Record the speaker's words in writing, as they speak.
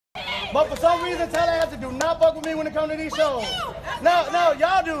But for some reason, Tallahassee do not fuck with me when it comes to these shows. No,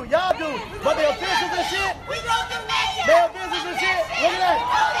 y'all do. But the officials and shit, they officials and shit, look at that.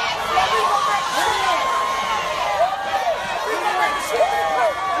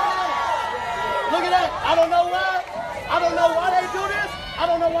 Look at that. I don't know why. I don't know why they do this.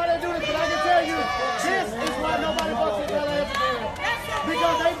 But I can tell you, this is why nobody fucks with Tallahassee fans.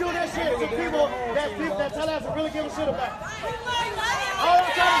 Because they do this shit to people that Tallahassee really give a shit about. All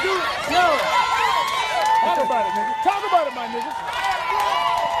I'm trying to do is, talk about it, nigga. Talk about it, my niggas.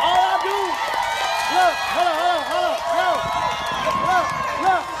 All I do, look.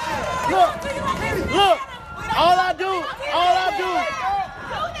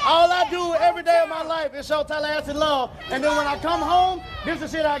 All I do every day of my life is show Tallahassee love. And then when I come home, this is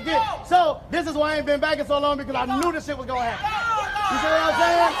the shit I get. So this is why I ain't been back in so long, because I knew this shit was gonna happen. You see what I'm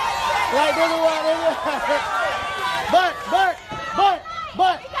saying? Like this is why.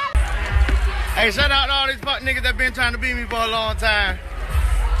 But. Hey, shout out to all these fuck niggas that been trying to beat me for a long time.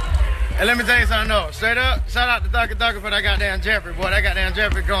 And let me tell you something else. Straight up, shout out to Thugger for that goddamn Jeffrey, boy. That goddamn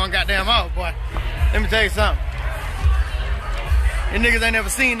Jeffrey going goddamn off, boy. Let me tell you something. You niggas ain't never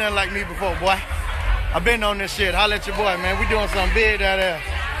seen nothing like me before, boy. I've been on this shit. Holla at your boy, man. We doing something big out there.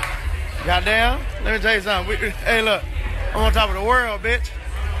 Goddamn. Let me tell you something. Hey, look. I'm on top of the world, bitch.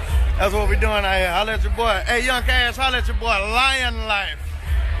 That's what we doing out here. Holla at your boy. Hey, Young Cash, holla at your boy. Lion Life.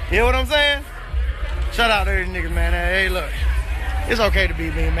 You hear what I'm saying? Shout out to these niggas, man. Hey, look. It's okay to be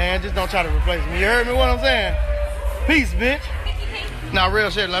me, man. Just don't try to replace me. You heard me what I'm saying? Peace, bitch. Now, real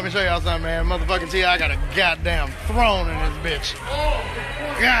shit, let me show y'all something, man. Motherfucking T.I. got a goddamn throne in this bitch.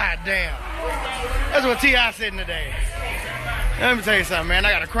 Goddamn. That's what T.I. sitting today. Let me tell you something, man.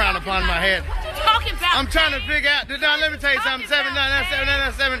 I got a crown upon my head. I'm trying to figure out. Let me tell you something.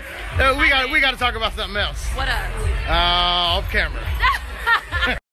 7997997. We got to talk about something else. What up? Off camera.